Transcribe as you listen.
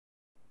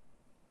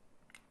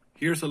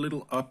Here's a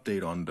little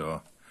update on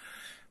the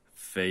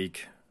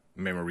fake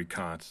memory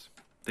cards.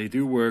 They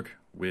do work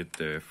with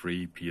the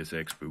free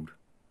freepsxboot.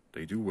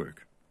 They do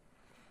work.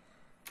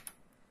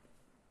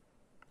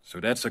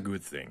 So that's a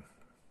good thing.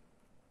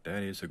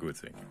 That is a good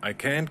thing. I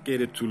can't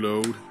get it to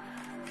load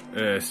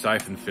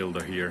siphon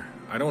filter here.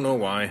 I don't know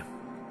why,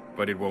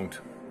 but it won't.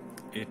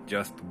 It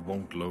just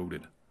won't load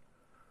it.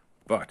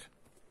 But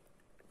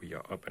we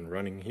are up and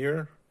running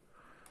here.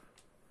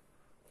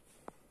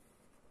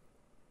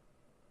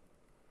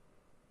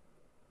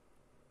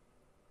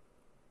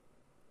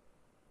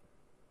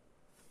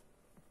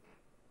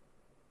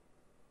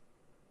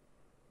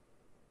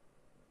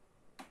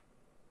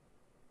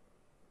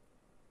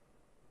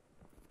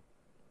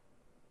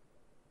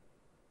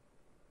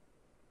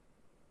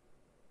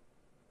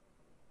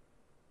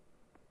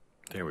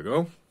 There we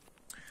go.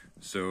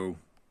 So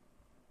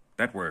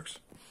that works.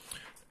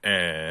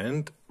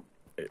 And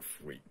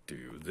if we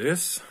do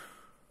this,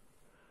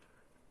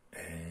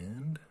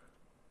 and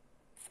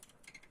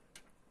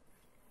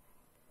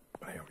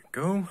there we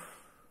go.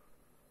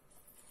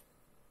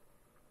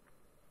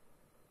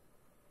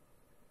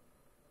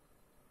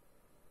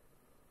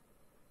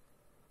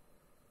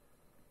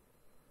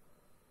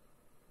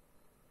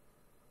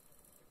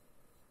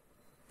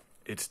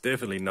 It's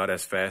definitely not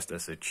as fast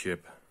as a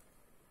chip.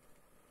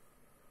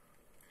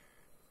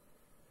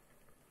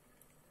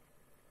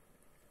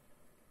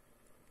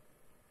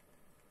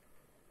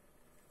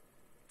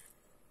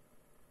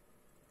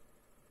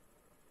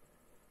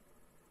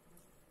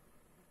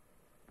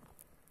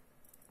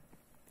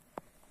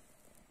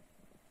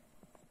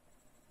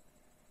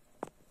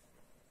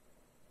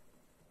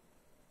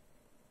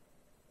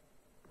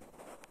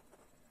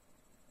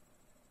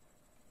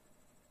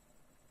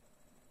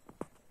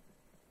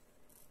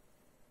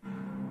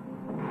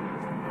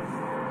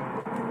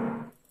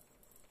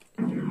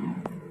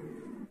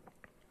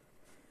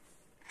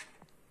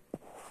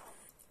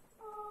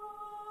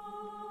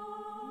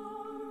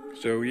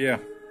 So yeah,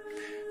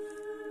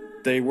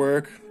 they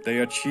work, they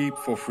are cheap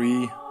for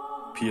free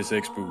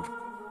freepsxboot.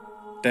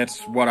 That's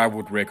what I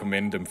would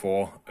recommend them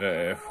for.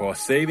 For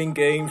saving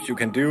games, you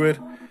can do it,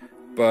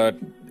 but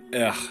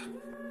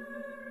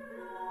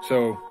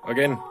so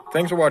again,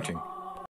 thanks for watching.